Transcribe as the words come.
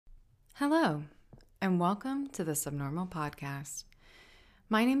Hello, and welcome to the Subnormal Podcast.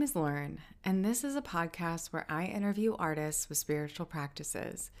 My name is Lauren, and this is a podcast where I interview artists with spiritual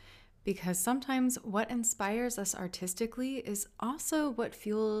practices because sometimes what inspires us artistically is also what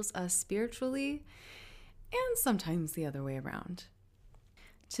fuels us spiritually, and sometimes the other way around.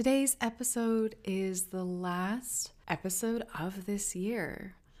 Today's episode is the last episode of this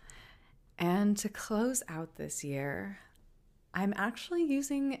year, and to close out this year, I'm actually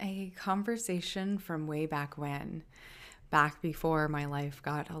using a conversation from way back when, back before my life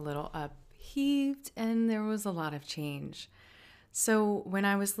got a little upheaved and there was a lot of change. So when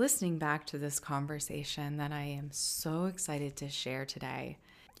I was listening back to this conversation that I am so excited to share today,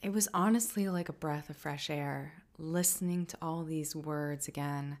 it was honestly like a breath of fresh air, listening to all these words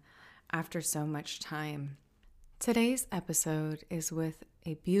again after so much time. Today's episode is with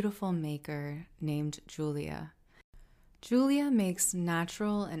a beautiful maker named Julia. Julia makes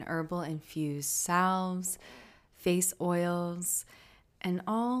natural and herbal infused salves, face oils, and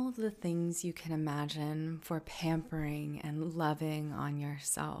all the things you can imagine for pampering and loving on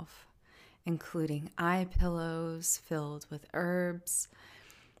yourself, including eye pillows filled with herbs.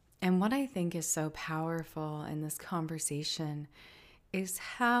 And what I think is so powerful in this conversation is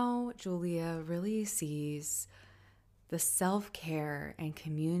how Julia really sees the self-care and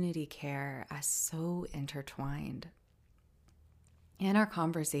community care as so intertwined. In our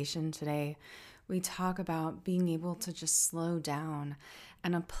conversation today, we talk about being able to just slow down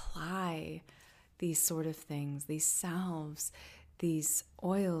and apply these sort of things, these salves, these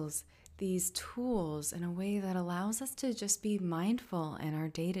oils, these tools in a way that allows us to just be mindful in our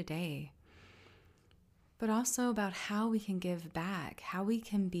day-to-day. But also about how we can give back, how we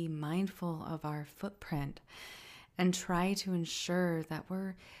can be mindful of our footprint and try to ensure that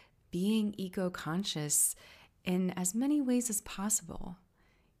we're being eco-conscious in as many ways as possible,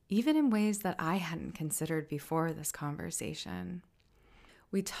 even in ways that I hadn't considered before this conversation.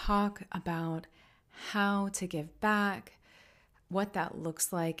 We talk about how to give back, what that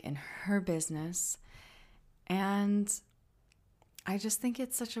looks like in her business, and I just think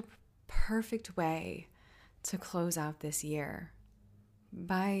it's such a perfect way to close out this year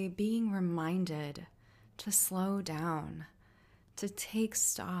by being reminded to slow down, to take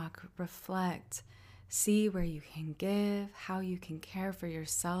stock, reflect, see where you can give, how you can care for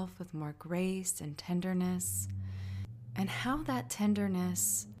yourself with more grace and tenderness, and how that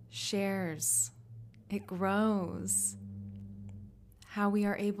tenderness shares, it grows, how we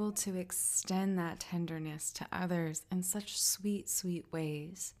are able to extend that tenderness to others in such sweet, sweet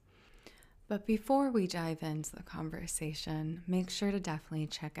ways. But before we dive into the conversation, make sure to definitely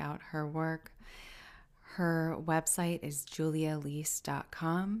check out her work. Her website is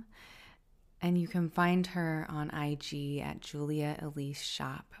juliaelise.com. And you can find her on IG at Julia Elise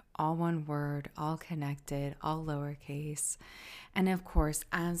Shop, all one word, all connected, all lowercase. And of course,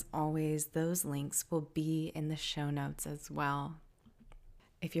 as always, those links will be in the show notes as well.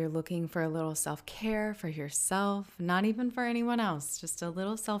 If you're looking for a little self-care for yourself, not even for anyone else, just a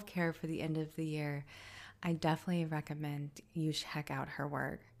little self-care for the end of the year, I definitely recommend you check out her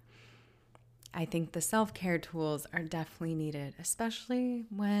work. I think the self-care tools are definitely needed, especially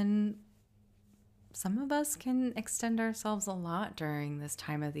when some of us can extend ourselves a lot during this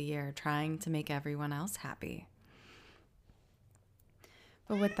time of the year, trying to make everyone else happy.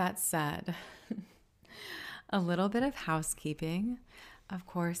 But with that said, a little bit of housekeeping. Of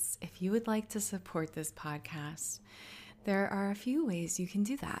course, if you would like to support this podcast, there are a few ways you can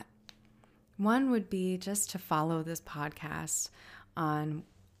do that. One would be just to follow this podcast on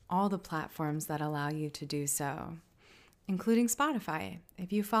all the platforms that allow you to do so, including Spotify.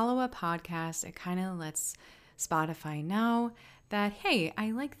 If you follow a podcast, it kind of lets Spotify know that, hey,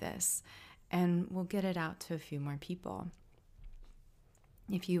 I like this, and we'll get it out to a few more people.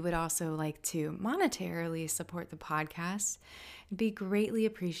 If you would also like to monetarily support the podcast, it'd be greatly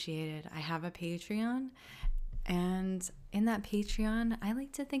appreciated. I have a Patreon, and in that Patreon, I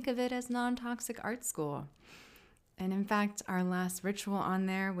like to think of it as non-toxic art school. And in fact, our last ritual on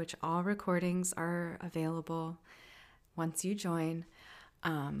there, which all recordings are available once you join,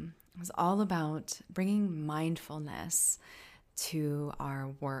 was all about bringing mindfulness to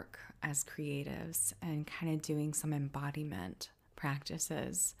our work as creatives and kind of doing some embodiment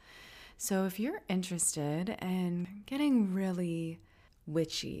practices. So if you're interested in getting really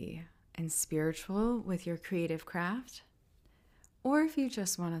witchy and spiritual with your creative craft, or if you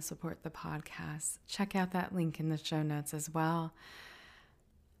just want to support the podcast, check out that link in the show notes as well.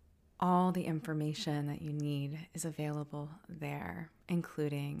 All the information that you need is available there,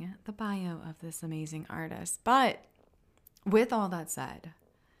 including the bio of this amazing artist. But with all that said,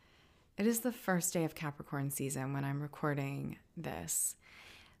 It is the first day of Capricorn season when I'm recording this.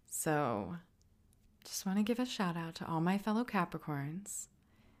 So just want to give a shout out to all my fellow Capricorns.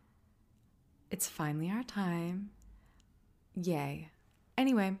 It's finally our time. Yay.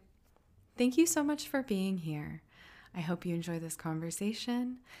 Anyway, thank you so much for being here. I hope you enjoy this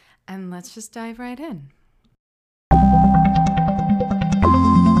conversation, and let's just dive right in.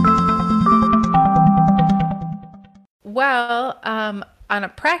 Well, on a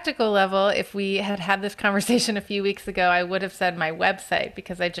practical level, if we had had this conversation a few weeks ago, I would have said my website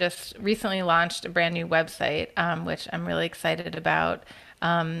because I just recently launched a brand new website, which I'm really excited about.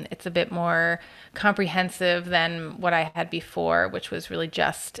 It's a bit more comprehensive than what I had before, which was really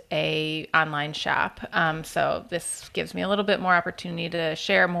just a online shop. So this gives me a little bit more opportunity to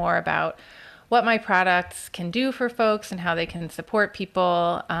share more about what my products can do for folks and how they can support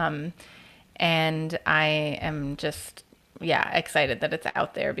people. And I am just, excited that it's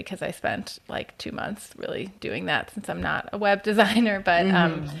out there because I spent like 2 months really doing that since I'm not a web designer, but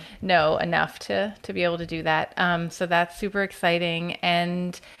know enough to be able to do that. So that's super exciting.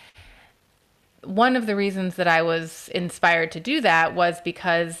 And one of the reasons that I was inspired to do that was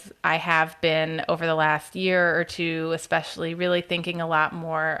because I have been over the last year or two, especially really thinking a lot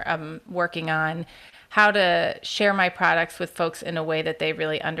more, working on how to share my products with folks in a way that they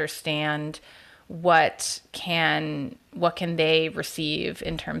really understand what can they receive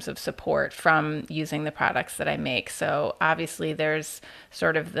in terms of support from using the products that I make. So obviously there's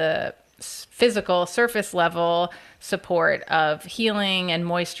sort of the physical surface level support of healing and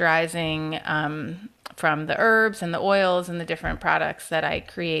moisturizing from the herbs and the oils and the different products that I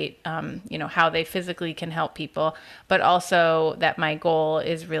create, how they physically can help people, but also that my goal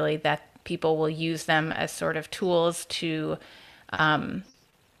is really that people will use them as sort of tools to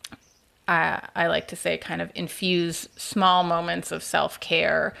I like to say kind of infuse small moments of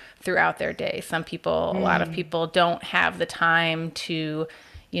self-care throughout their day. A lot of people don't have the time to,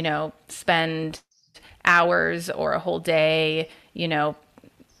 spend hours or a whole day,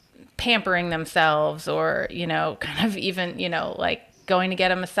 pampering themselves or, kind of even, like going to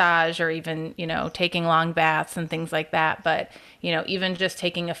get a massage or even, taking long baths and things like that. But, even just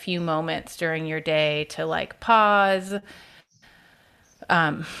taking a few moments during your day to like pause,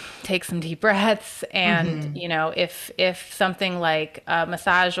 take some deep breaths, and if something like a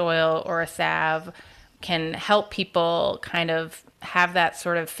massage oil or a salve can help people kind of have that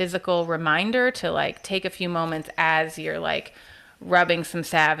sort of physical reminder to like take a few moments as you're like rubbing some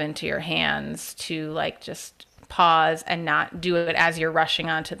salve into your hands to like just pause and not do it as you're rushing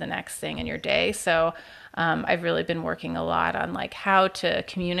on to the next thing in your day. So I've really been working a lot on like how to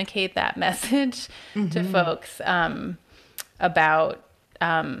communicate that message to folks about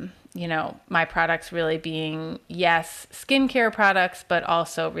my products really being, yes, skincare products, but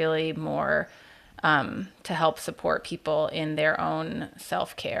also really more to help support people in their own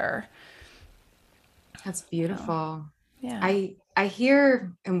self-care. That's beautiful. Yeah. I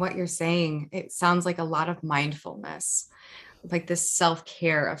hear in what you're saying, it sounds like a lot of mindfulness, like this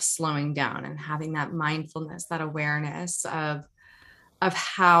self-care of slowing down and having that mindfulness, that awareness of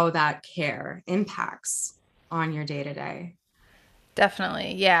how that care impacts on your day-to-day.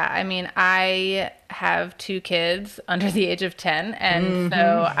 Definitely. Yeah. I mean, I have two kids under the age of 10, and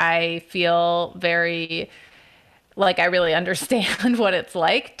so I feel very like I really understand what it's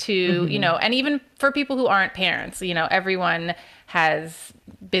like to, and even for people who aren't parents, everyone has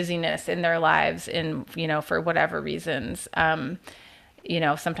busyness in their lives in, for whatever reasons.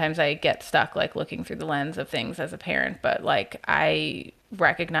 Sometimes I get stuck like looking through the lens of things as a parent, but like I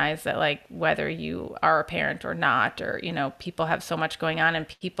recognize that like whether you are a parent or not, or, people have so much going on and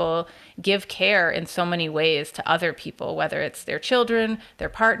people give care in so many ways to other people, whether it's their children, their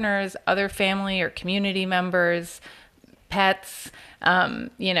partners, other family or community members, pets,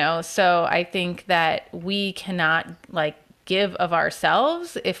 so I think that we cannot like give of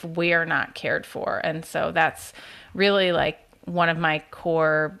ourselves if we're not cared for. And so that's really like one of my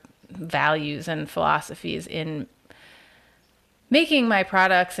core values and philosophies in making my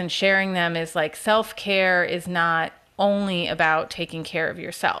products and sharing them is like self-care is not only about taking care of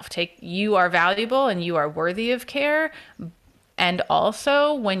yourself. You are valuable and you are worthy of care. And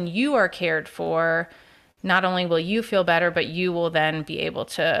also when you are cared for, not only will you feel better, but you will then be able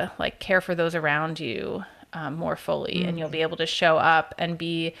to like care for those around you more fully, and you'll be able to show up and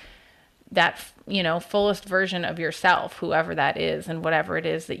be that, fullest version of yourself, whoever that is, and whatever it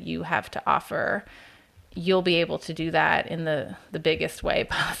is that you have to offer. You'll be able to do that in the biggest way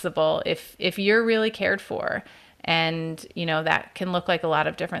possible if you're really cared for. And, that can look like a lot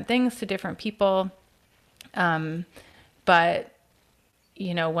of different things to different people. But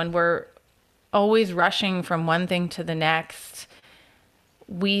when we're always rushing from one thing to the next,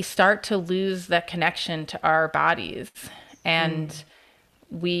 we start to lose the connection to our bodies. And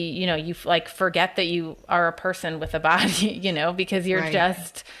you like forget that you are a person with a body, because you're Right.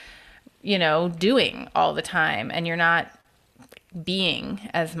 just, doing all the time and you're not being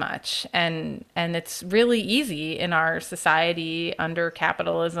as much. And it's really easy in our society under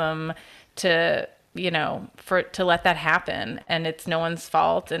capitalism to, for to let that happen, and it's no one's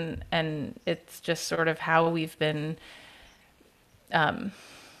fault, and it's just sort of how we've been,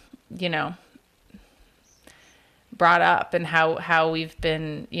 you know, brought up, and how we've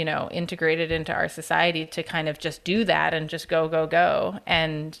been, integrated into our society to kind of just do that and just go, go, go.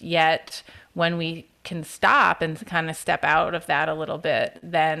 And yet when we can stop and kind of step out of that a little bit,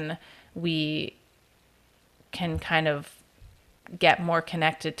 then we can kind of get more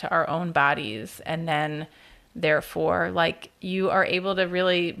connected to our own bodies. And then therefore, like, you are able to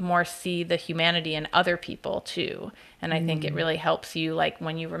really more see the humanity in other people too. And I think it really helps you, like,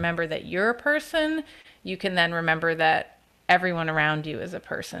 when you remember that you're a person, you can then remember that everyone around you is a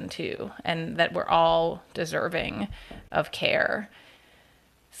person too, and that we're all deserving of care.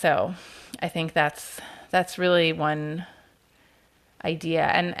 So I think that's really one idea.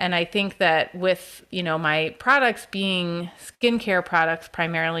 And I think that with, my products being skincare products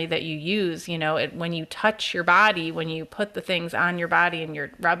primarily that you use, when you touch your body, when you put the things on your body and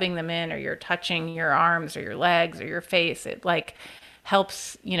you're rubbing them in, or you're touching your arms or your legs or your face, it like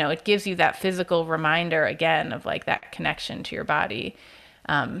helps, it gives you that physical reminder again of like that connection to your body.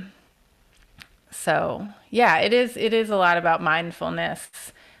 So yeah, it is a lot about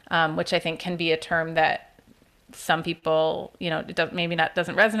mindfulness, which I think can be a term that some people, it maybe not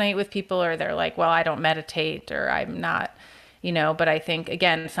doesn't resonate with people, or they're like, well, I don't meditate, or I'm not, but I think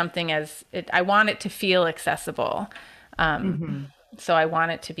again, something I want it to feel accessible. Mm-hmm. So I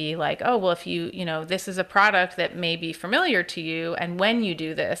want it to be like, oh, well, if this is a product that may be familiar to you, and when you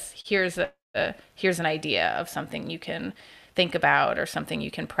do this, here's an idea of something you can think about, or something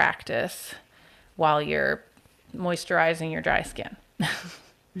you can practice while you're moisturizing your dry skin.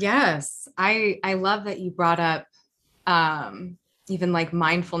 Yes. I love that you brought up even like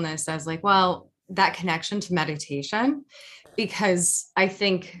mindfulness as like, well, that connection to meditation, because I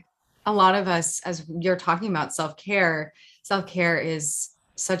think a lot of us, as you're talking about self-care is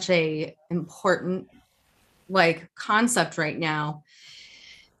such a important like concept right now.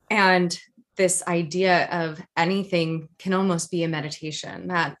 And this idea of anything can almost be a meditation.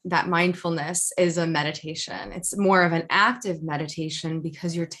 That mindfulness is a meditation. It's more of an active meditation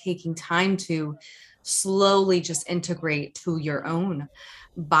because you're taking time to slowly just integrate to your own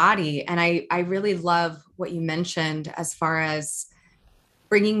body. And I really love what you mentioned as far as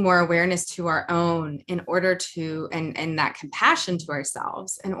bringing more awareness to our own in order to, and that compassion to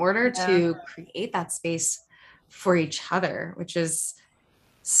ourselves in order Yeah. to create that space for each other, which is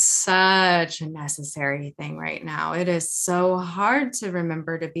such a necessary thing right now. It is so hard to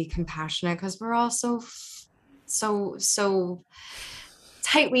remember to be compassionate because we're all so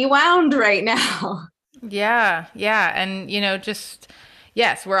tightly wound right now. Yeah, yeah. And, just,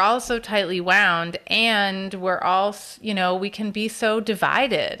 yes, we're all so tightly wound, and we're all, we can be so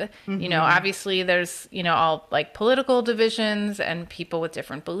divided. Mm-hmm. Obviously there's, all like political divisions and people with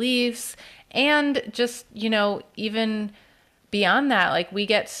different beliefs. And just, even beyond that, like, we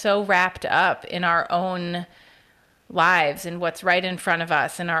get so wrapped up in our own lives and what's right in front of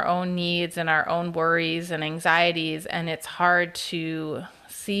us, and our own needs and our own worries and anxieties. And it's hard to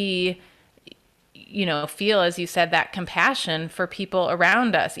see, feel, as you said, that compassion for people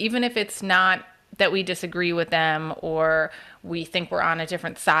around us, even if it's not that we disagree with them, or we think we're on a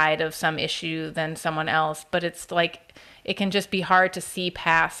different side of some issue than someone else. But it's like, it can just be hard to see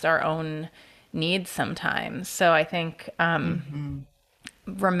past our own needs sometimes. So I think, Mm-hmm.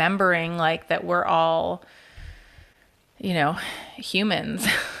 remembering like that we're all, humans.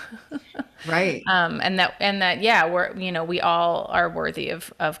 Right. And that yeah, we all are worthy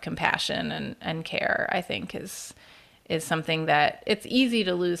of compassion and care, I think is something that it's easy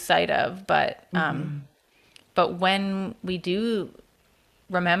to lose sight of. Mm-hmm. But when we do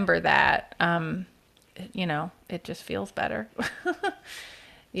remember that, it just feels better.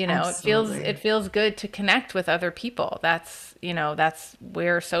 It Absolutely. feels good to connect with other people. That's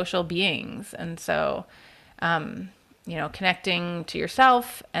we're social beings. And so, connecting to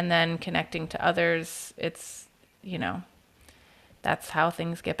yourself and then connecting to others, you know, that's how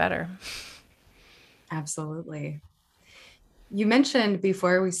things get better. Absolutely. You mentioned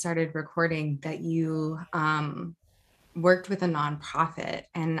before we started recording that you worked with a nonprofit,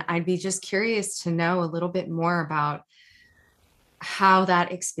 and I'd be just curious to know a little bit more about how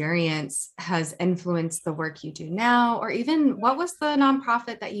that experience has influenced the work you do now, or even what was the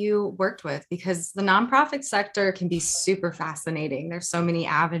nonprofit that you worked with? Because the nonprofit sector can be super fascinating. There's so many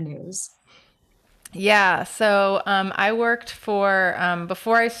avenues. Yeah, so I worked for,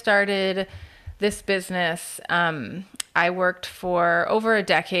 before I started this business, I worked for over a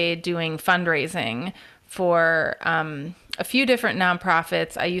decade doing fundraising for a few different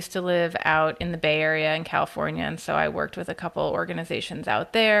nonprofits. I used to live out in the Bay Area in California, and so I worked with a couple organizations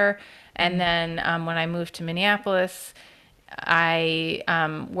out there. And then when I moved to Minneapolis, I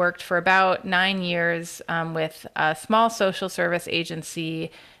worked for about 9 years with a small social service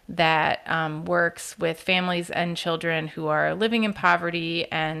agency that works with families and children who are living in poverty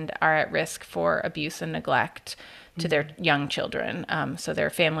and are at risk for abuse and neglect to their young children. So they're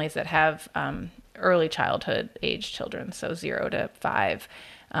families that have early childhood age children, so 0 to 5.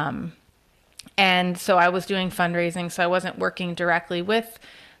 And so I was doing fundraising, so I wasn't working directly with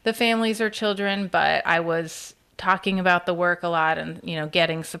the families or children, but I was talking about the work a lot and,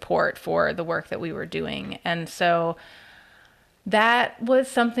 getting support for the work that we were doing. And so that was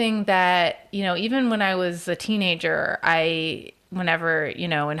something that, even when I was a teenager, whenever,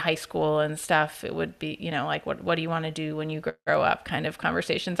 in high school and stuff, it would be, like, what do you want to do when you grow up kind of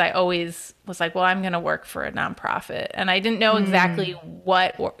conversations. I always was like, well, I'm going to work for a nonprofit. And I didn't know exactly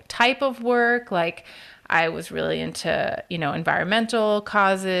what type of work. Like, I was really into, environmental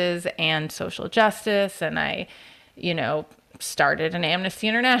causes and social justice. And I, started an Amnesty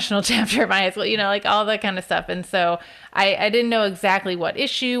International chapter at my high school, like all that kind of stuff. And so I didn't know exactly what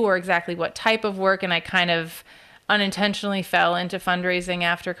issue or exactly what type of work. And I kind of unintentionally fell into fundraising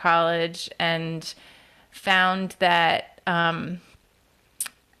after college and found that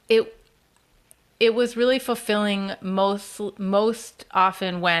it it was really fulfilling most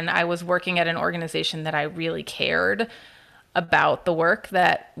often when I was working at an organization that I really cared about the work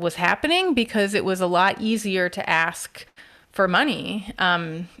that was happening, because it was a lot easier to ask for money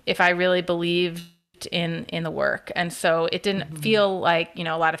if I really believed in the work. And so it didn't feel like, a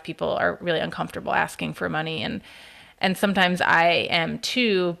lot of people are really uncomfortable asking for money, and sometimes I am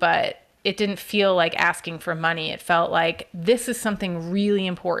too, but it didn't feel like asking for money. It felt like this is something really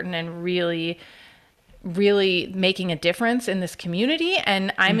important and really making a difference in this community,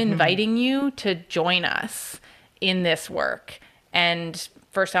 and I'm inviting you to join us in this work. And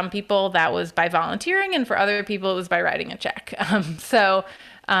for some people that was by volunteering, and for other people it was by writing a check. As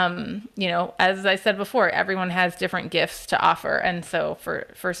I said before, everyone has different gifts to offer, and so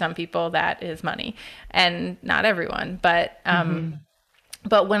for some people that is money, and not everyone. But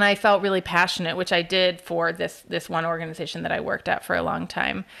when I felt really passionate, which I did for this one organization that I worked at for a long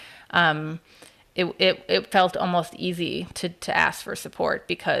time, it felt almost easy to ask for support,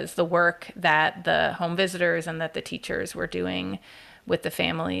 because the work that the home visitors and that the teachers were doing with the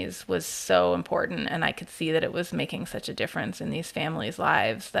families was so important, and I could see that it was making such a difference in these families'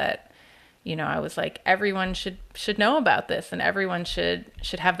 lives that, I was like, everyone should know about this, and everyone should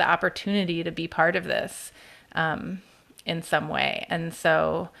have the opportunity to be part of this in some way. And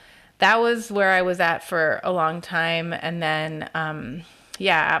so that was where I was at for a long time. And then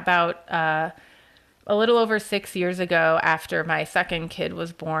about a little over 6 years ago, after my second kid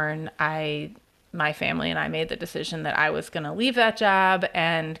was born, my family and I made the decision that I was going to leave that job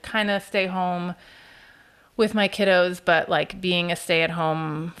and kind of stay home with my kiddos. But like, being a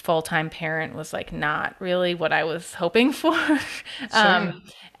stay-at-home full-time parent was like not really what I was hoping for. Sure.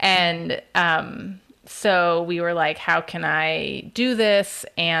 And so we were like, how can I do this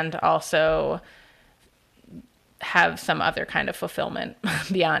and also have some other kind of fulfillment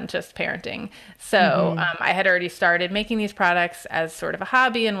beyond just parenting? So I had already started making these products as sort of a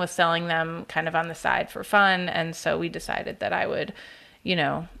hobby and was selling them kind of on the side for fun. And so we decided that I would,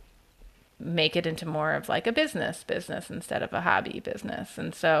 make it into more of like a business instead of a hobby business.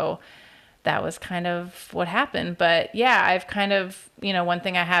 And so that was kind of what happened. But yeah, I've kind of, one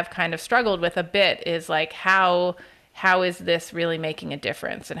thing I have kind of struggled with a bit is like, how is this really making a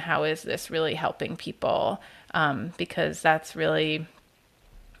difference, and how is this really helping people? Because that's really,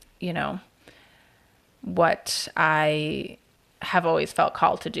 what I have always felt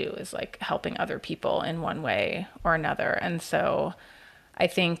called to do, is like helping other people in one way or another. And so I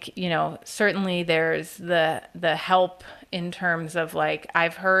think, certainly there's the help in terms of like,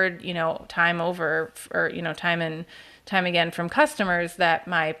 I've heard, time over, or, time and time again from customers, that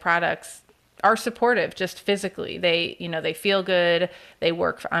my products are supportive just physically. They feel good. They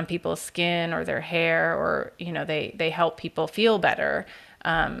work on people's skin or their hair, or, they help people feel better.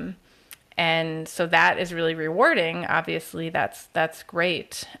 And so that is really rewarding. Obviously that's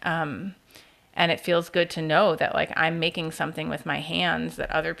great. And it feels good to know that like I'm making something with my hands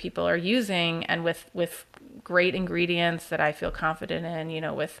that other people are using, and with great ingredients that I feel confident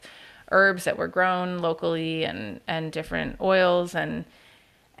in, with herbs that were grown locally, and different oils, and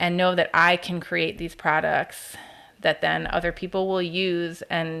know that I can create these products that then other people will use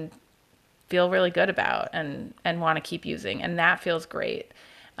and feel really good about, and want to keep using. And that feels great.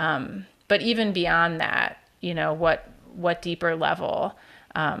 But even beyond that, what deeper level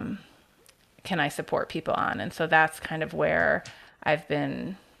can I support people on? And so that's kind of where I've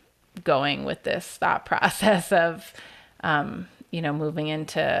been going with this thought process of, moving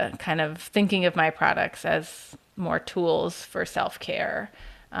into kind of thinking of my products as more tools for self-care,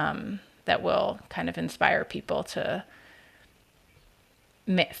 that will kind of inspire people to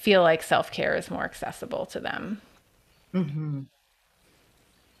feel like self-care is more accessible to them. Mm-hmm.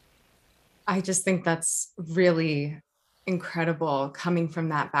 I just think that's really incredible coming from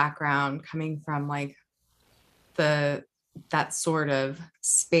that background, coming from like that sort of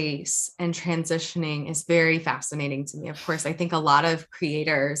space, and transitioning is very fascinating to me. Of course, I think a lot of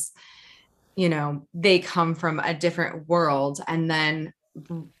creators, they come from a different world and then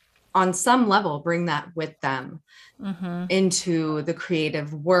on some level bring that with them into the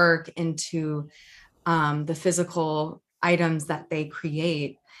creative work, into the physical items that they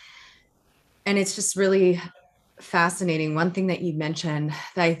create. And it's just really fascinating. One thing that you mentioned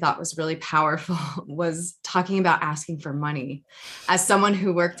that I thought was really powerful was talking about asking for money. As someone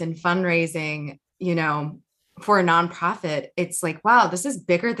who worked in fundraising, for a nonprofit, it's like, wow, this is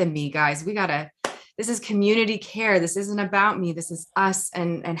bigger than me, guys. This is community care. This isn't about me. This is us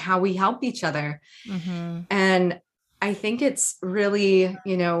and how we help each other. Mm-hmm. And I think it's really,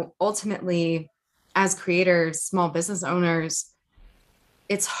 ultimately, as creators, small business owners,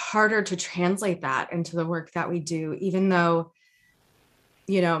 it's harder to translate that into the work that we do, even though,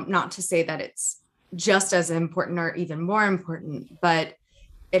 not to say that it's just as important or even more important, but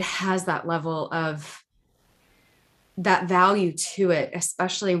it has that level of that value to it,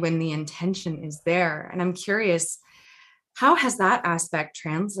 especially when the intention is there. And I'm curious, how has that aspect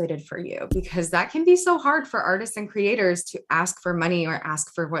translated for you? Because that can be so hard for artists and creators to ask for money or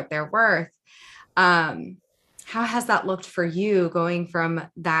ask for what they're worth. Um, how has that looked for you going from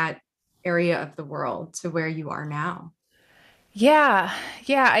that area of the world to where you are now? Yeah.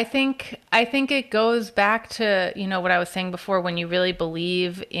 Yeah, I think it goes back to, what I was saying before. When you really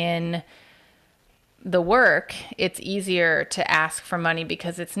believe in the work, it's easier to ask for money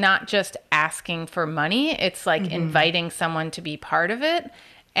because it's not just asking for money, it's like Mm-hmm. inviting someone to be part of it.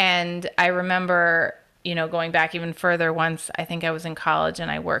 And I remember, going back even further, once I think I was in college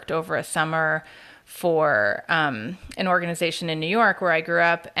and I worked over a summer for an organization in New York where I grew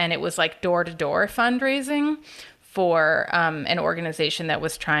up, and it was like door to door fundraising for an organization that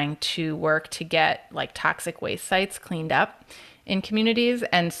was trying to work to get like toxic waste sites cleaned up in communities.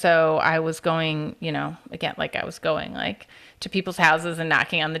 And so I was going, again, like I was going like to people's houses and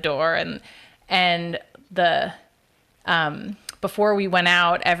knocking on the door, and the before we went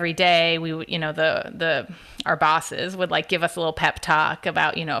out every day, we would, the our bosses would like give us a little pep talk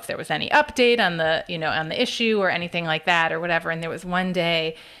about, if there was any update on the issue or anything like that or whatever. And there was one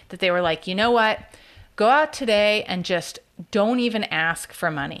day that they were like, you know what, go out today and just don't even ask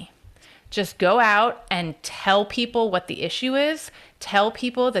for money. Just go out and tell people what the issue is. Tell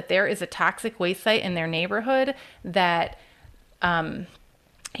people that there is a toxic waste site in their neighborhood that,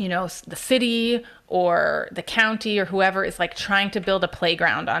 the city or the county or whoever is like trying to build a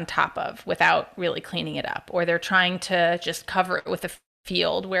playground on top of without really cleaning it up. Or they're trying to just cover it with a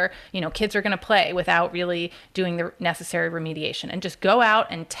field where, kids are going to play without really doing the necessary remediation. And just go out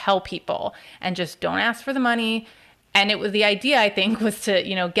and tell people and just don't ask for the money. And it was the idea, I think, was to,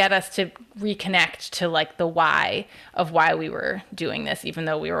 get us to reconnect to like the why of why we were doing this, even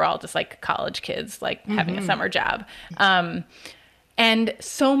though we were all just like college kids, like having a summer job. And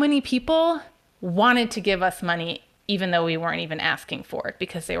so many people wanted to give us money, even though we weren't even asking for it,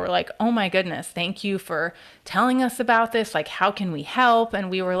 because they were like, oh my goodness, thank you for telling us about this. Like, how can we help? And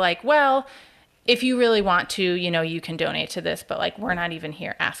we were like, well, if you really want to, you can donate to this, but like, we're not even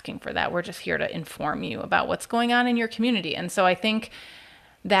here asking for that. We're just here to inform you about what's going on in your community. And so I think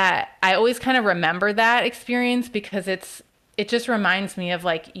that I always kind of remember that experience because it just reminds me of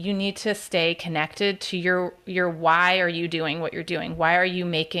like, you need to stay connected to your why are you doing what you're doing? Why are you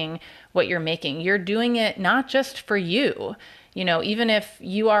making what you're making? You're doing it not just for you. Even if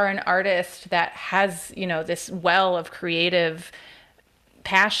you are an artist that has, this well of creative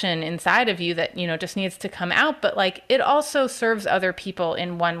passion inside of you that, just needs to come out, but like it also serves other people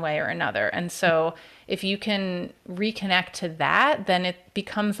in one way or another. And so if you can reconnect to that, then it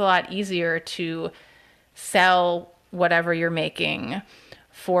becomes a lot easier to sell whatever you're making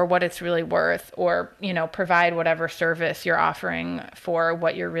for what it's really worth, or, provide whatever service you're offering for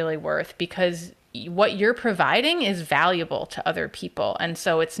what you're really worth, because what you're providing is valuable to other people. And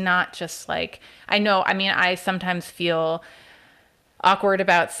so it's not just like, I sometimes feel awkward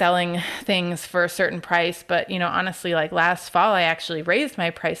about selling things for a certain price, but honestly, like last fall I actually raised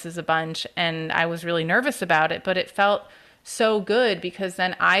my prices a bunch and I was really nervous about it, but it felt so good because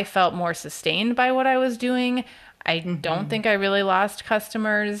then I felt more sustained by what I was doing. I don't Mm-hmm. think I really lost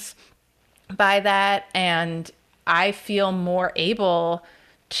customers by that, and I feel more able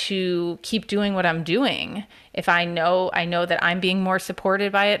to keep doing what I'm doing if I know that I'm being more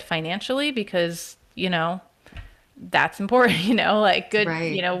supported by it financially, because that's important. Like good,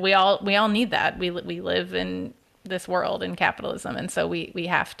 Right. we all need that. We live in this world in capitalism, and so we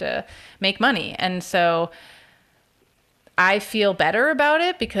have to make money. And so I feel better about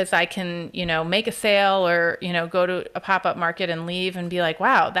it because I can, make a sale, or, go to a pop-up market and leave and be like,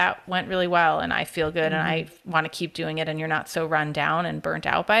 wow, that went really well. And I feel good and I Mm-hmm. want to keep doing it. And you're not so run down and burnt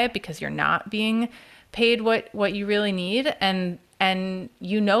out by it because you're not being paid what you really need. And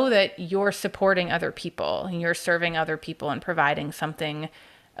that you're supporting other people and you're serving other people and providing something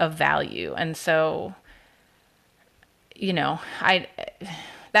of value. And so, I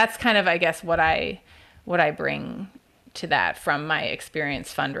that's kind of, I guess, what I bring to that from my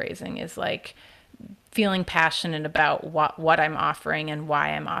experience fundraising, is like feeling passionate about what I'm offering and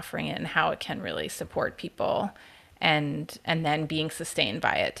why I'm offering it and how it can really support people, and then being sustained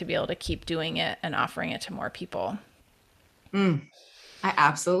by it to be able to keep doing it and offering it to more people. Mm. I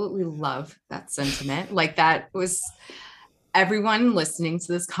absolutely love that sentiment. Like that was everyone listening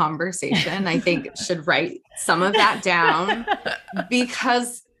to this conversation, I think should write some of that down,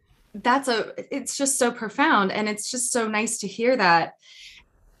 because it's just so profound and it's just so nice to hear that.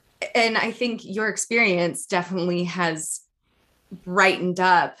 And I think your experience definitely has brightened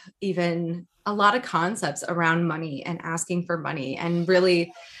up even a lot of concepts around money and asking for money. And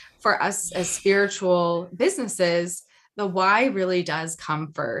really, for us as spiritual businesses, the why really does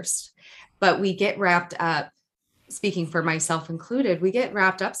come first. But we get wrapped up, speaking for myself included, we get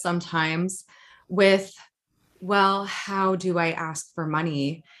wrapped up sometimes with, well, how do I ask for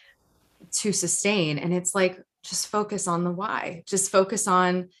money to sustain? And it's like, just focus on the why, just focus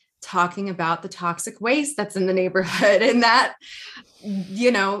on talking about the toxic waste that's in the neighborhood, and that,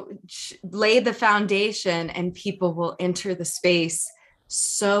 lay the foundation, and people will enter the space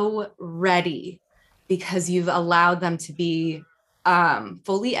so ready because you've allowed them to be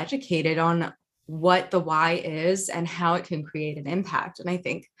fully educated on what the why is and how it can create an impact. And I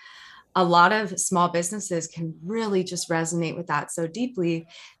think a lot of small businesses can really just resonate with that so deeply,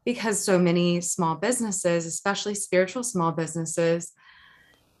 because so many small businesses, especially spiritual small businesses,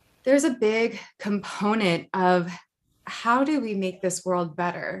 there's a big component of how do we make this world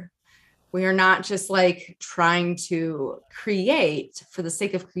better? We are not just like trying to create for the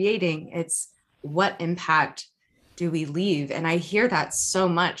sake of creating. It's what impact do we leave? And I hear that so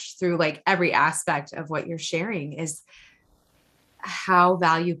much through like every aspect of what you're sharing, is how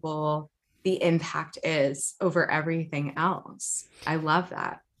valuable the impact is over everything else. I love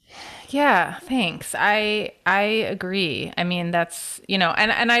that. Yeah, thanks. I agree. I mean, that's,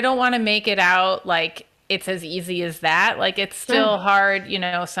 and I don't want to make it out like it's as easy as that. Like it's Sure. still hard,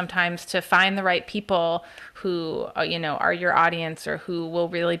 sometimes to find the right people who, are your audience or who will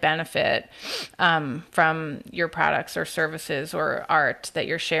really benefit from your products or services or art that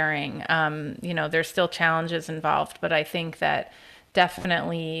you're sharing. There's still challenges involved, but I think that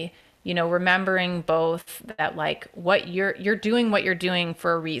definitely, remembering both that, like, what you're doing what you're doing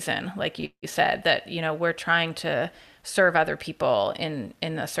for a reason, like you said, that, we're trying to serve other people in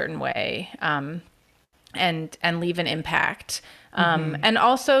a certain way, and leave an impact. Mm-hmm. And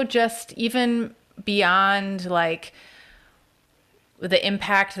also just even beyond like the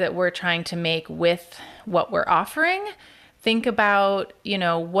impact that we're trying to make with what we're offering, think about,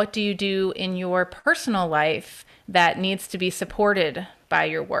 what do you do in your personal life that needs to be supported by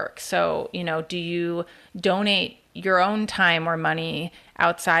your work? So, do you donate your own time or money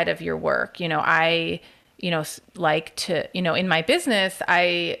outside of your work? I, like to, in my business,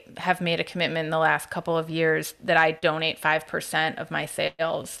 I have made a commitment in the last couple of years that I donate 5% of my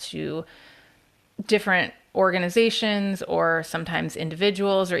sales to different organizations, or sometimes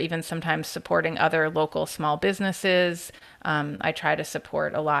individuals, or even sometimes supporting other local small businesses. I try to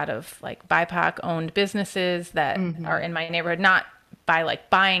support a lot of like BIPOC owned businesses that are Mm-hmm. in my neighborhood, not by like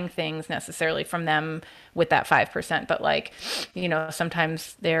buying things necessarily from them with that 5%, but like,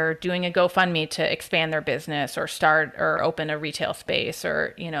 sometimes they're doing a GoFundMe to expand their business or start or open a retail space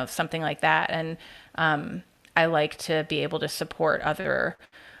or, something like that. And I like to be able to support other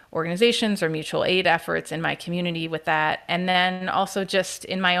organizations or mutual aid efforts in my community with that. And then also just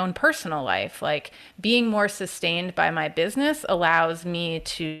in my own personal life, like being more sustained by my business allows me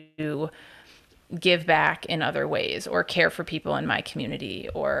to give back in other ways or care for people in my community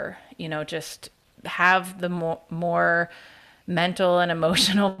or, just have the more mental and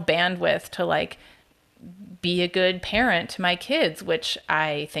emotional bandwidth to like be a good parent to my kids, which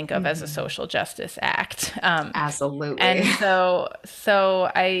I think of as a social justice act. Absolutely. And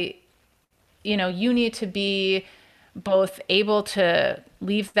so I, you need to be both able to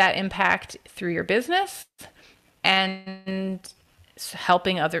leave that impact through your business and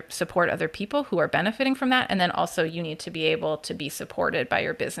helping support other people who are benefiting from that. And then also you need to be able to be supported by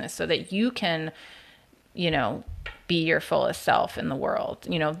your business so that you can, be your fullest self in the world.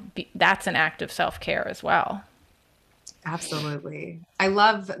 That's an act of self-care as well. Absolutely. I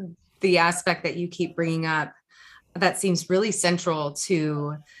love the aspect that you keep bringing up that seems really central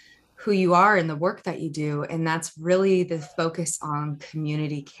to who you are and the work that you do. And that's really the focus on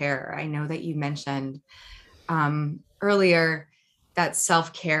community care. I know that you mentioned earlier that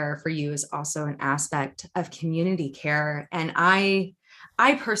self-care for you is also an aspect of community care. And I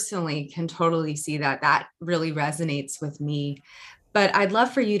personally can totally see that really resonates with me. But I'd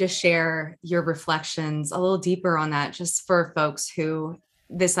love for you to share your reflections a little deeper on that, just for folks who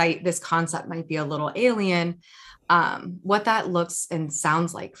this concept might be a little alien, what that looks and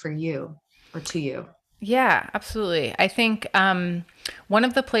sounds like for you or to you. Yeah, absolutely. I think one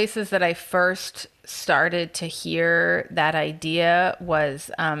of the places that I first started to hear that idea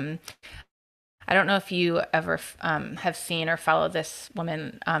was I don't know if you ever have seen or followed this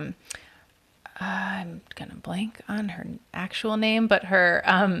woman. I'm gonna blank on her actual name, but her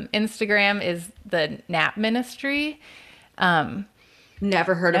Instagram is the Nap Ministry.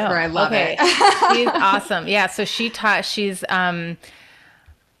 Never heard of her. No, I love okay, it. she's awesome. Yeah, so she's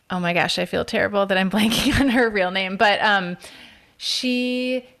oh my gosh, I feel terrible that I'm blanking on her real name, but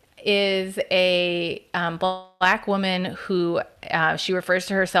she is a Black woman who she refers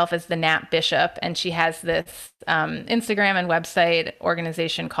to herself as the Nap Bishop, and she has this Instagram and website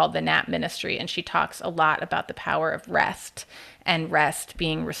organization called the Nap Ministry, and she talks a lot about the power of rest and rest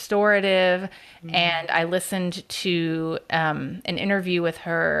being restorative. And I listened to an interview with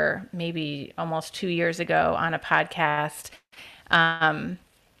her maybe almost 2 years ago on a podcast,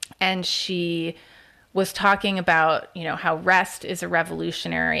 and she was talking about, how rest is a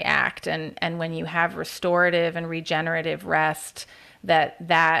revolutionary act. And when you have restorative and regenerative rest, that,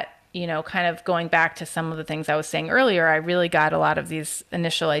 kind of going back to some of the things I was saying earlier, I really got a lot of these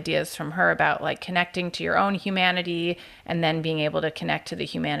initial ideas from her about like connecting to your own humanity and then being able to connect to the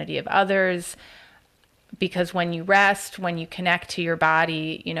humanity of others. Because when you rest, when you connect to your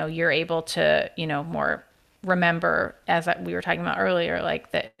body, you're able to, more remember, as we were talking about earlier,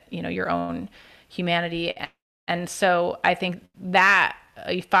 like that, your own humanity. And so I think that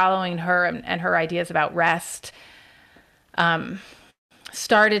following her and her ideas about rest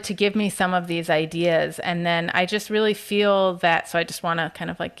started to give me some of these ideas. And then I just really feel that, so I just want to kind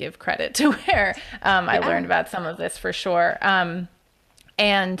of like give credit to where I learned about some of this for sure.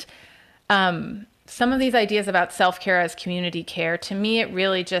 And some of these ideas about self-care as community care, to me, it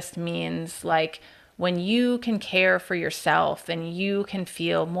really just means like when you can care for yourself and you can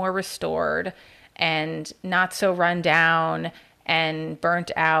feel more restored and not so run down and burnt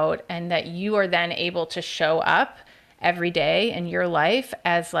out, and that you are then able to show up every day in your life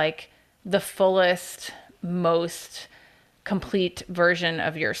as like the fullest, most complete version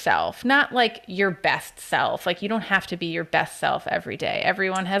of yourself, not like your best self. Like you don't have to be your best self every day.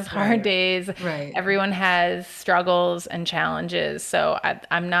 Everyone has hard days. Right. Everyone has struggles and challenges. So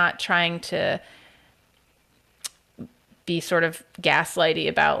I'm not trying to be sort of gaslighty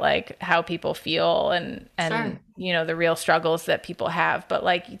about like how people feel and Sure. the real struggles that people have, but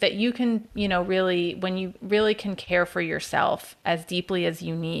like that you can really, when you really can care for yourself as deeply as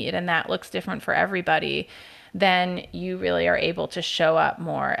you need, and that looks different for everybody, then you really are able to show up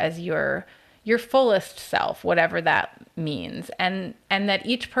more as your fullest self, whatever that means. And that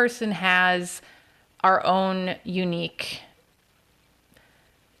each person has our own unique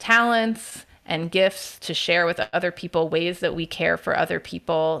talents and gifts to share with other people, ways that we care for other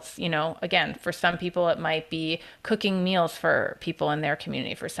people. Again, for some people, it might be cooking meals for people in their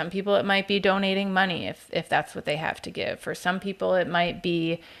community. For some people, it might be donating money if that's what they have to give. For some people, it might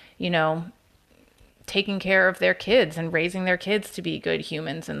be, taking care of their kids and raising their kids to be good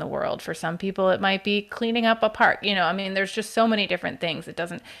humans in the world. For some people, it might be cleaning up a park. I mean, there's just so many different things. It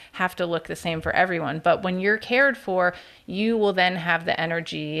doesn't have to look the same for everyone. But when you're cared for, you will then have the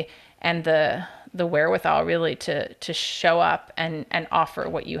energy and the wherewithal really to show up and offer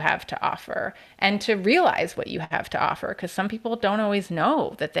what you have to offer and to realize what you have to offer, because some people don't always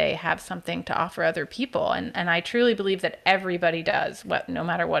know that they have something to offer other people, and I truly believe that everybody does, no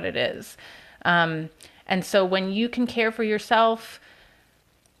matter what it is. And so when you can care for yourself,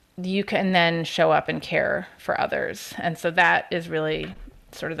 you can then show up and care for others. And so that is really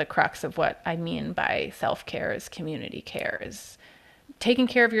sort of the crux of what I mean by self-care, is community care. Is taking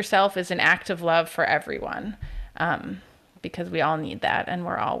care of yourself is an act of love for everyone, because we all need that and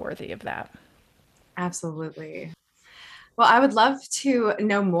we're all worthy of that. Absolutely. Well, I would love to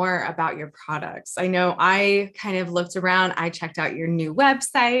know more about your products. I know I kind of looked around. I checked out your new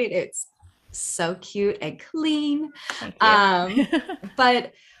website. It's so cute and clean. Thank you.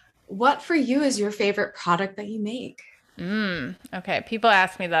 But what for you is your favorite product that you make? Okay. People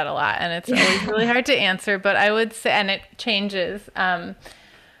ask me that a lot, and it's always really hard to answer, but I would say, and it changes,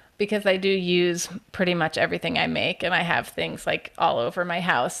 because I do use pretty much everything I make, and I have things like all over my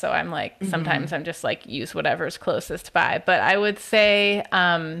house. So I'm like, sometimes I'm just like, use whatever's closest by. But I would say,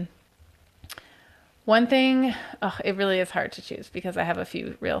 one thing, it really is hard to choose because I have a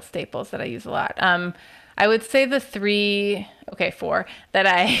few real staples that I use a lot. I would say four that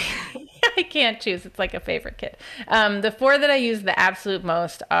I can't choose. It's like a favorite kid. The four that I use the absolute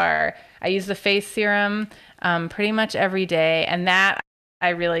most are, I use the face serum pretty much every day. And that I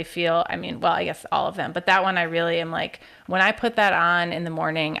really feel, I mean, well, I guess all of them, but that one I really am like, when I put that on in the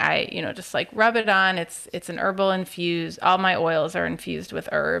morning, I, just like rub it on. It's an herbal infused, all my oils are infused with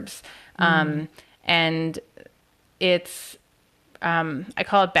herbs. And it's, I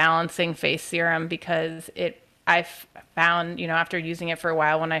call it balancing face serum because I've found, after using it for a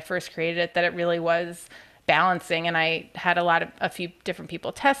while, when I first created it, that it really was balancing. And I had a few different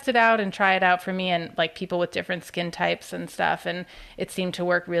people test it out and try it out for me, and like people with different skin types and stuff. And it seemed to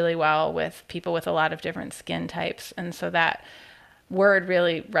work really well with people with a lot of different skin types. And so that word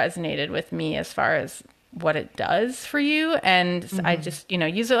really resonated with me as far as what it does for you. And I just,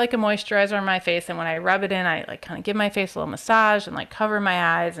 use it like a moisturizer on my face. And when I rub it in, I like kind of give my face a little massage and like cover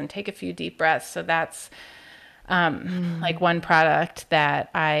my eyes and take a few deep breaths. So that's like one product that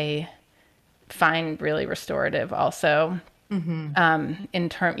I find really restorative also. In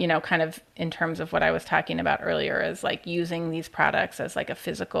terms of what I was talking about earlier, is like using these products as like a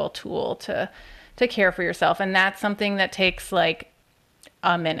physical tool to care for yourself. And that's something that takes like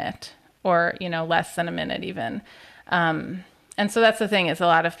a minute, or less than a minute even. And so that's the thing, is a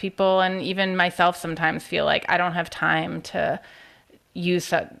lot of people, and even myself, sometimes feel like I don't have time to use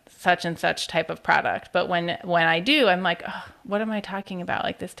such and such type of product. But when I do, I'm like, oh, what am I talking about?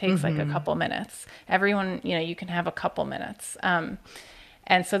 Like, this takes like a couple minutes. Everyone, you can have a couple minutes.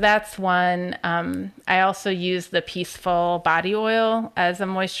 And so that's one. I also use the Peaceful body oil as a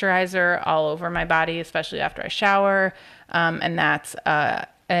moisturizer all over my body, especially after I shower. And that's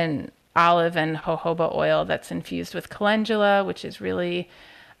an olive and jojoba oil that's infused with calendula, which is really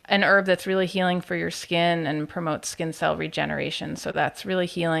an herb that's really healing for your skin and promotes skin cell regeneration. So that's really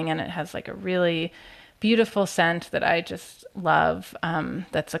healing, and it has like a really beautiful scent that I just love.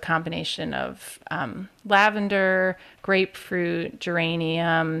 That's a combination of lavender, grapefruit,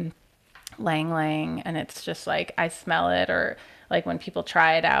 geranium, lang lang, and it's just like, I smell it, or like when people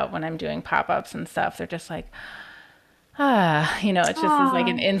try it out when I'm doing pop-ups and stuff, they're just like, it just is like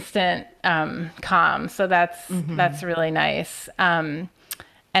an instant calm. So that's really nice.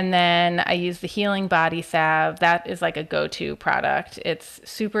 And then I use the Healing Body Salve. That is like a go-to product. It's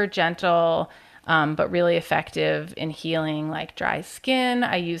super gentle, but really effective in healing like dry skin.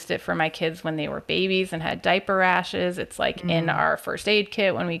 I used it for my kids when they were babies and had diaper rashes. It's like in our first aid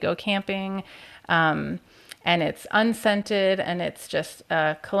kit when we go camping. And it's unscented, and it's just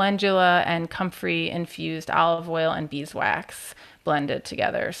calendula and comfrey infused olive oil and beeswax blended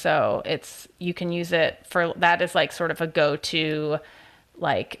together. So you can use it for, that is like sort of a go-to,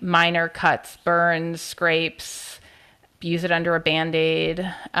 like minor cuts, burns, scrapes, use it under a Band-Aid,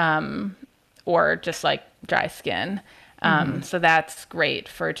 or just like dry skin. So that's great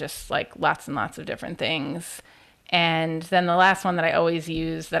for just like lots and lots of different things. And then the last one that I always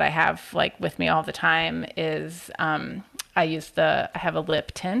use, that I have like with me all the time, is I have a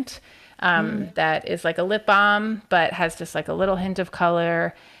lip tint that is like a lip balm, but has just like a little hint of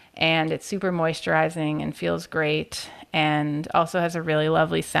color, and it's super moisturizing and feels great, and also has a really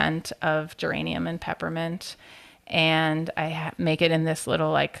lovely scent of geranium and peppermint. and make it in this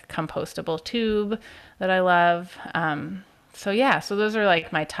little like compostable tube that I love. So yeah, so those are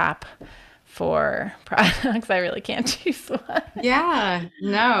like my top four products. I really can't choose one. Yeah,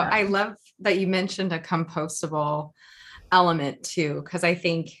 no, I love that you mentioned a compostable element too, because I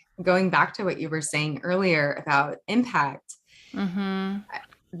think going back to what you were saying earlier about impact Mm-hmm.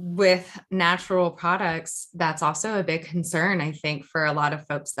 with natural products, that's also a big concern, I think, for a lot of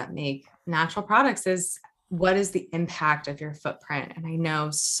folks that make natural products is what is the impact of your footprint? And I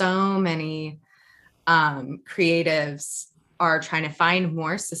know so many creatives are trying to find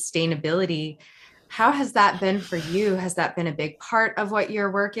more sustainability. How has that been for you? Has that been a big part of what your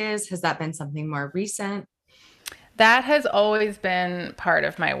work is? Has that been something more recent? That has always been part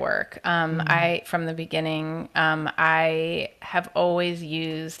of my work. Mm. From the beginning, I have always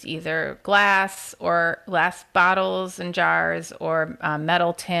used either glass bottles and jars, or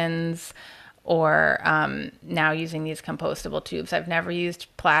metal tins, or now using these compostable tubes. I've never used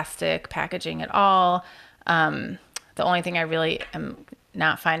plastic packaging at all. The only thing I really am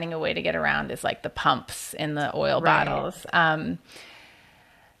not finding a way to get around is like the pumps in the oil Right. bottles.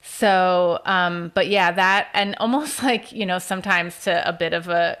 But yeah, that, and almost like, sometimes to a bit of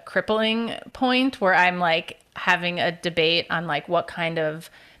a crippling point where I'm like having a debate on like what kind of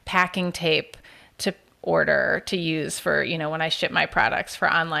packing tape to order to use for, when I ship my products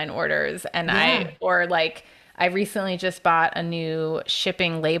for online orders. Yeah. Or like, I recently just bought a new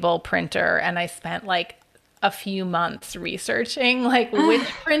shipping label printer, and I spent like a few months researching like which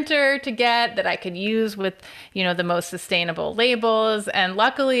printer to get that I could use with, the most sustainable labels. And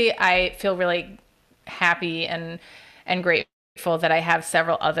luckily, I feel really happy and grateful that I have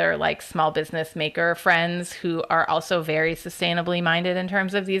several other like small business maker friends who are also very sustainably minded in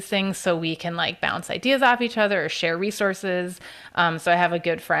terms of these things, so we can like bounce ideas off each other or share resources. So I have a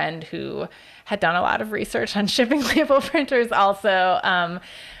good friend who had done a lot of research on shipping label printers also.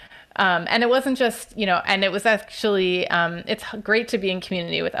 And it wasn't just, and it was actually, it's great to be in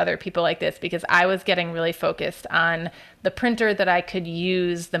community with other people like this, because I was getting really focused on the printer that I could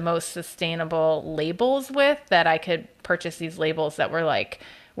use the most sustainable labels with, that I could purchase these labels that were like,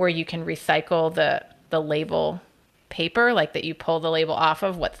 where you can recycle the label paper, like that you pull the label off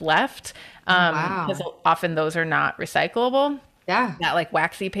of what's left. Oh, Because wow. often those are not recyclable, Yeah. that like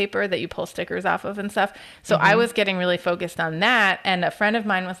waxy paper that you pull stickers off of and stuff. So I Hmm. was getting really focused on that. And a friend of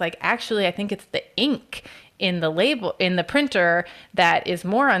mine was like, actually, I think it's the ink in the label in the printer that is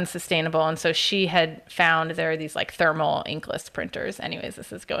more unsustainable. And so she had found there are these like thermal inkless printers. Anyways,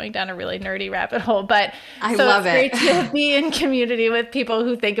 this is going down a really nerdy rabbit hole, but I so love it's it. great to be in community with people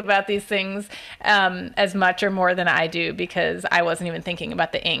who think about these things as much or more than I do, because I wasn't even thinking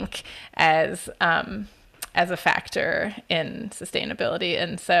about the ink as a factor in sustainability.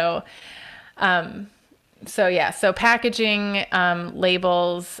 And so packaging,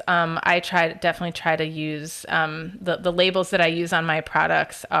 labels. Definitely try to use the labels that I use on my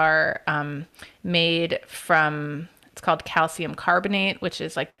products are made from, it's called calcium carbonate, which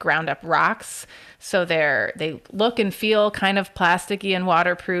is like ground up rocks. So they look and feel kind of plasticky and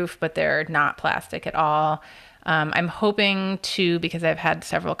waterproof, but they're not plastic at all. I'm hoping to, because I've had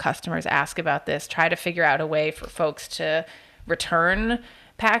several customers ask about this, try to figure out a way for folks to return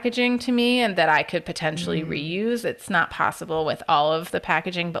packaging to me and that I could potentially Mm. reuse. It's not possible with all of the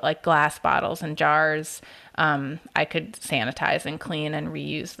packaging, but like glass bottles and jars, I could sanitize and clean and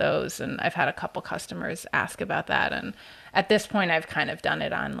reuse those. And I've had a couple customers ask about that. And at this point, I've kind of done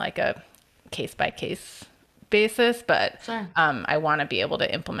it on like a case by case basis, but Sure. I want to be able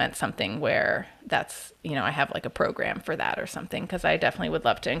to implement something where that's, I have like a program for that or something, because I definitely would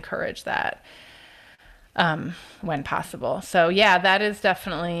love to encourage that when possible. So, yeah, that is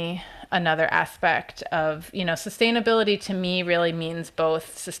definitely another aspect of, sustainability to me really means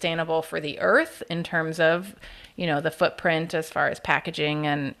both sustainable for the earth in terms of, the footprint as far as packaging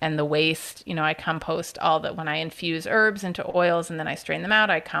and the waste. I compost all that when I infuse herbs into oils and then I strain them out,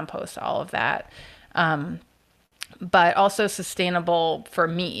 I compost all of that. But also sustainable for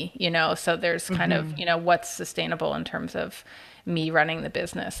me, so there's kind of, Hmm. what's sustainable in terms of me running the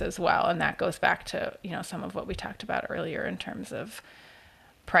business as well. And that goes back to, some of what we talked about earlier in terms of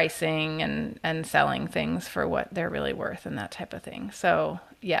pricing and selling things for what they're really worth and that type of thing. So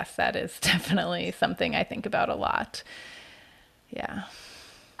yes, that is definitely something I think about a lot. Yeah.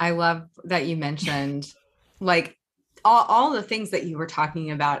 I love that you mentioned like all the things that you were talking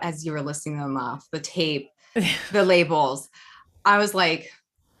about as you were listing them off, the tape, the labels. I was like,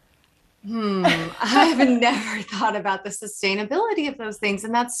 I've never thought about the sustainability of those things.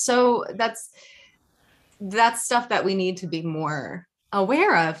 And that's stuff that we need to be more.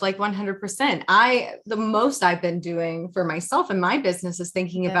 aware of, like 100%. The most I've been doing for myself and my business is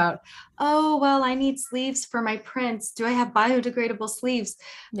thinking Yeah. about, oh, well, I need sleeves for my prints. Do I have biodegradable sleeves?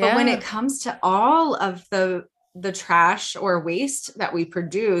 But when it Yeah. comes to all of the trash or waste that we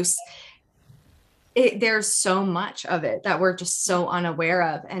produce, there's so much of it that we're just so unaware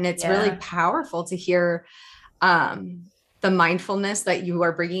of. And it's really Yeah. powerful to hear um, the mindfulness that you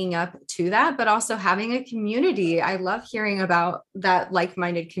are bringing up to that, but also having a community. I love hearing about that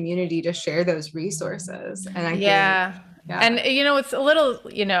like-minded community to share those resources. And I think, Yeah. And, yeah, it's a little,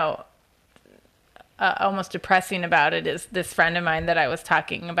 almost depressing about it is this friend of mine that I was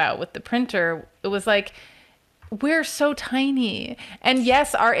talking about with the printer. It was like, we're so tiny. And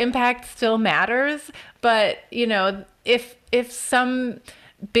yes, our impact still matters, but if some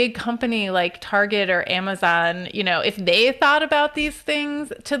big company like Target or Amazon, if they thought about these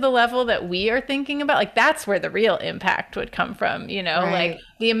things to the level that we are thinking about, like that's where the real impact would come from, like right.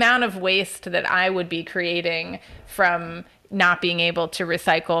 the amount of waste that I would be creating from not being able to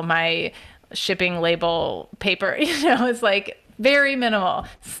recycle my shipping label paper, is like very minimal,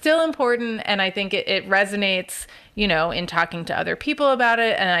 still important. And I think it resonates, in talking to other people about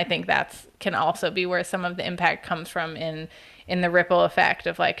it. And I think that's can also be where some of the impact comes from in the ripple effect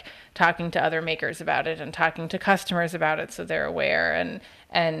of like talking to other makers about it and talking to customers about it so they're aware.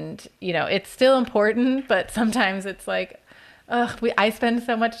 And it's still important, but sometimes it's like, I spend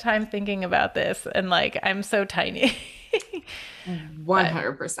so much time thinking about this and like I'm so tiny. But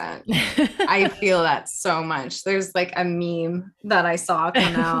 100%. I feel that so much. There's like a meme that I saw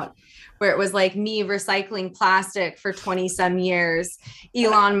come out where it was like me recycling plastic for 20 some years.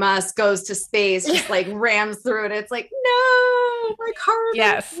 Elon Musk goes to space, just like rams through it. It's like, no, my carbon,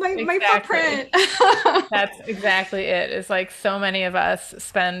 Yes, my exactly. footprint. That's exactly it. It's like so many of us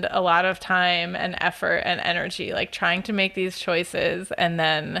spend a lot of time and effort and energy like trying to make these choices and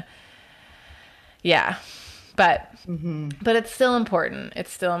then yeah. But Mhm. but it's still important.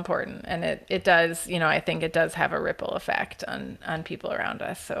 It's still important. And it does, I think it does have a ripple effect on people around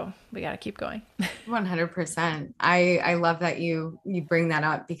us. So we got to keep going. 100%. I love that you bring that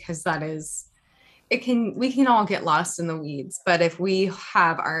up because that is we can all get lost in the weeds, but if we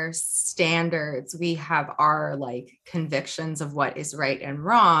have our standards, we have our like convictions of what is right and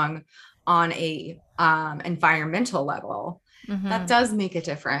wrong on a environmental level, that Hmm. does make a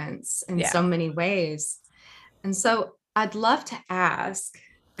difference in Yeah. so many ways. And so I'd love to ask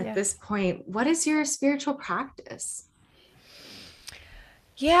at Yeah. this point, what is your spiritual practice?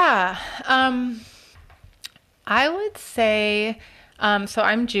 Yeah. I would say, so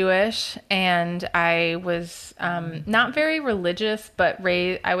I'm Jewish and I was not very religious, but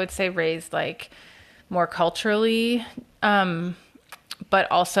I would say raised like more culturally,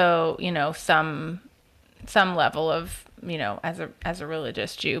 but also, some level of, as a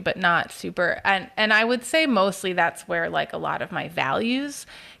religious Jew, but not super. And I would say mostly that's where like a lot of my values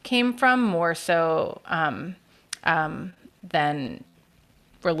came from, more so than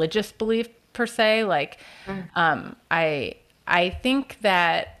religious belief per se. Like, Sure. I think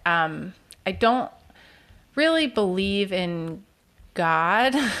that I don't really believe in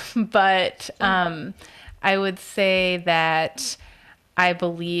God, but Sure. I would say that I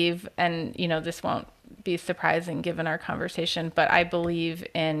believe, and this won't be surprising given our conversation, but I believe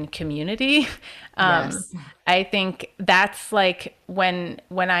in community. Um, Yes. I think that's like when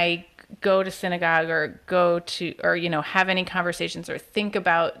I go to synagogue or go to or have any conversations or think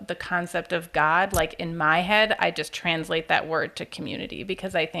about the concept of God, like in my head I just translate that word to community,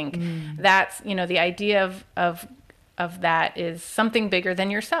 because I think Mm. that's the idea of that is something bigger than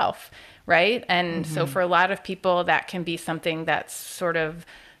yourself, right? And so Mhm. for a lot of people that can be something that's sort of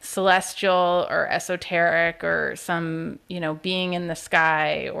celestial or esoteric or some being in the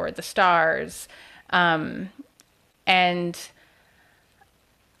sky or the stars. And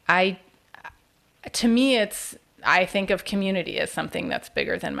I to me it's I think of community as something that's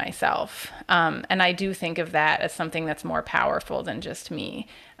bigger than myself, and I do think of that as something that's more powerful than just me.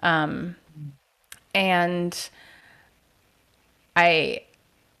 And I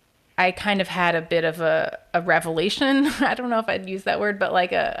I kind of had a bit of a revelation. I don't know if I'd use that word, but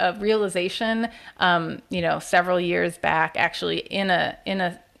like a realization, several years back, actually in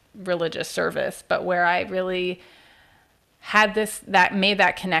a religious service, but where I really had that made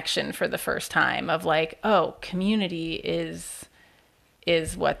that connection for the first time of like, oh, community is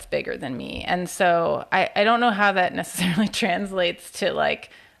what's bigger than me. And so I don't know how that necessarily translates to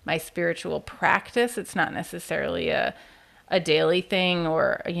like my spiritual practice. It's not necessarily a daily thing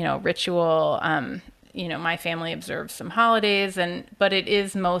or ritual. My family observes some holidays, but it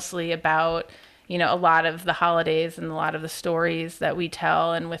is mostly about a lot of the holidays and a lot of the stories that we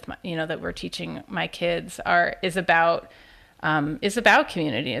tell and with my, that we're teaching my kids is about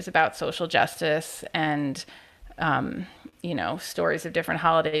community, is about social justice, and stories of different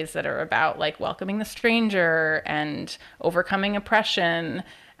holidays that are about like welcoming the stranger and overcoming oppression.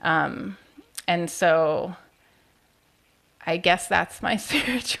 And so I guess that's my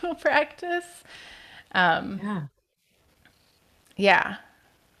spiritual practice. Yeah. Yeah.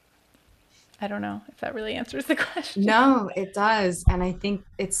 I don't know if that really answers the question. No, it does. And I think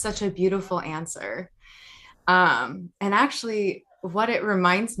it's such a beautiful answer. And actually, what it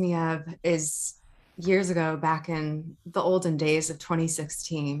reminds me of is years ago, back in the olden days of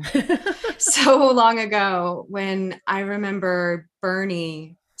 2016, so long ago, when I remember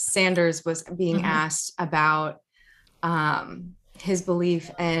Bernie Sanders was being Mm-hmm. asked about his belief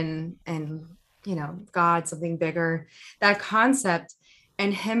God, something bigger, that concept,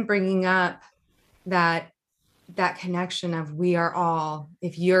 and him bringing up that connection of we are all,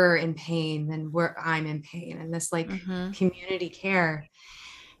 if you're in pain, then I'm in pain, and this like Mm-hmm. community care.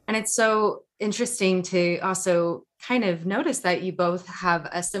 And it's so interesting to also kind of notice that you both have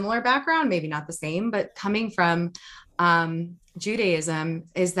a similar background, maybe not the same, but coming from Judaism,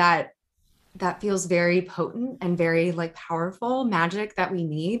 is that feels very potent and very like powerful magic that we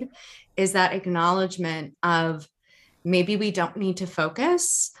need, is that acknowledgement of maybe we don't need to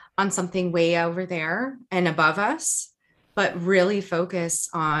focus on something way over there and above us, but really focus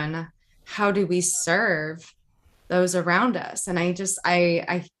on how do we serve those around us. And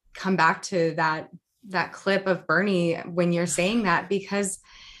I come back to that clip of Bernie when you're saying that, because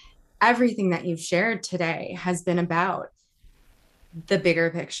everything that you've shared today has been about the bigger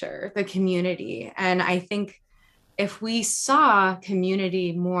picture, the community. And I think if we saw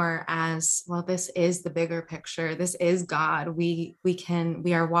community more as, well, this is the bigger picture, this is God, we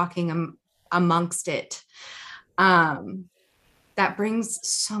are walking amongst it, that brings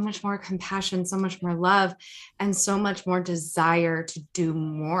so much more compassion, so much more love, and so much more desire to do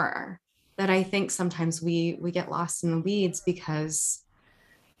more, that I think sometimes we get lost in the weeds because,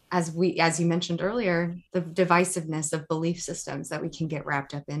 as you mentioned earlier, the divisiveness of belief systems that we can get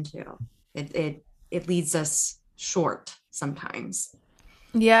wrapped up into, it leads us short sometimes.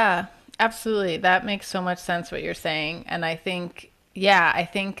 Yeah, absolutely. That makes so much sense what you're saying. And I think, yeah, I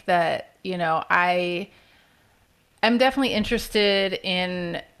think that, I'm definitely interested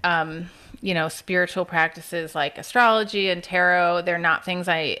in, spiritual practices like astrology and tarot. They're not things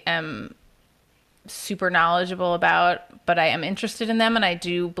I am super knowledgeable about, but I am interested in them. And I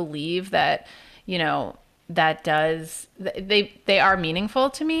do believe that, you know, they are meaningful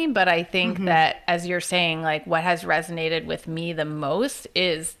to me. But I think Mm-hmm. that, as you're saying, like what has resonated with me the most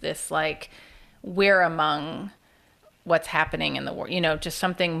is this, like, we're among what's happening in the world, just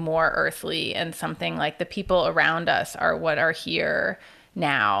something more earthly, and something like the people around us are what are here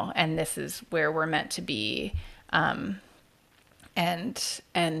now, and this is where we're meant to be. And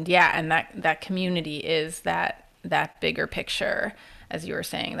yeah, and that community is that bigger picture, as you were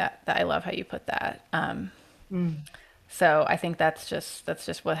saying. That I love how you put that. Mm. So I think that's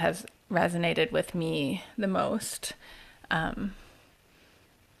just what has resonated with me the most.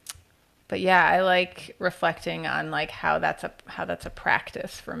 But yeah, I like reflecting on like how that's a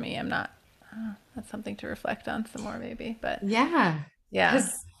practice for me. I'm not That's something to reflect on some more maybe. But Yeah, yeah.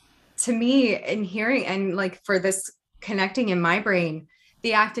 because to me, in hearing and like for this connecting in my brain,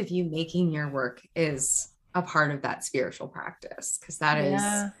 the act of you making your work is a part of that spiritual practice, because that is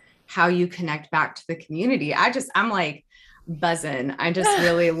Yeah. how you connect back to the community. I'm like buzzing. I just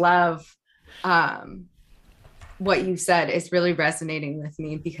really love um, what you said is really resonating with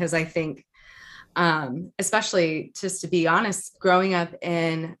me, because I think, especially just to be honest, growing up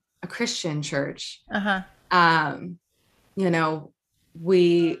in a Christian church, Uh-huh. um, you know,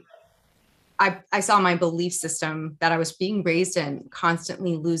 we I saw my belief system that I was being raised in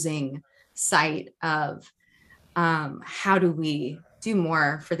constantly losing sight of, how do we do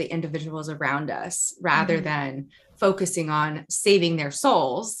more for the individuals around us rather Mm-hmm. than focusing on saving their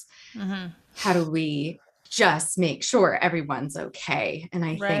souls. Mm-hmm. How do we just make sure everyone's okay? And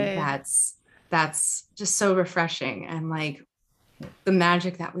I think Right. that's just so refreshing, and like the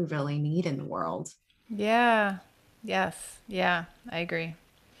magic that we really need in the world. Yeah. Yes. Yeah, I agree.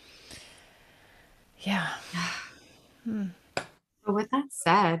 Yeah. But with that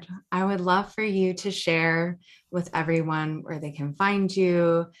said, I would love for you to share with everyone where they can find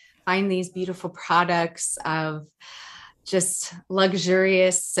you, find these beautiful products of just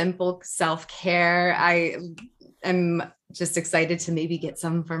luxurious, simple self care. I am just excited to maybe get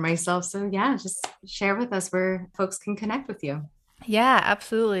some for myself. So, yeah, just share with us where folks can connect with you. Yeah,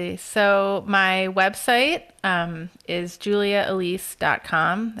 absolutely. So my website is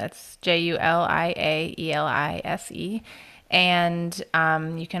juliaelise.com. That's JuliaElise. And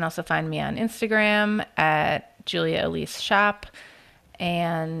you can also find me on Instagram at Julia Elise Shop.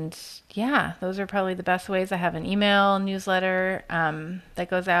 And yeah, those are probably the best ways. I have an email newsletter that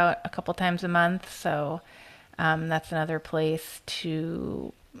goes out a couple times a month. So that's another place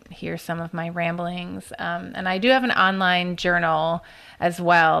to hear some of my ramblings. And I do have an online journal as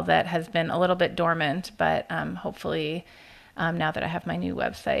well that has been a little bit dormant, but hopefully, now that I have my new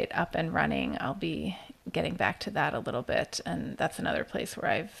website up and running, I'll be getting back to that a little bit. And that's another place where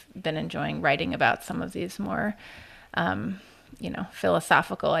I've been enjoying writing about some of these more,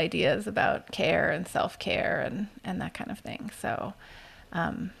 philosophical ideas about care and self care and that kind of thing. So,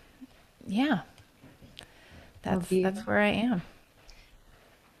 yeah, Well, that's where I am.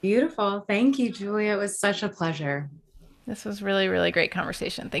 beautiful. Thank you, Julia. It was such a pleasure. This was really, really great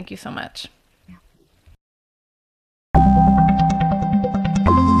conversation. Thank you so much.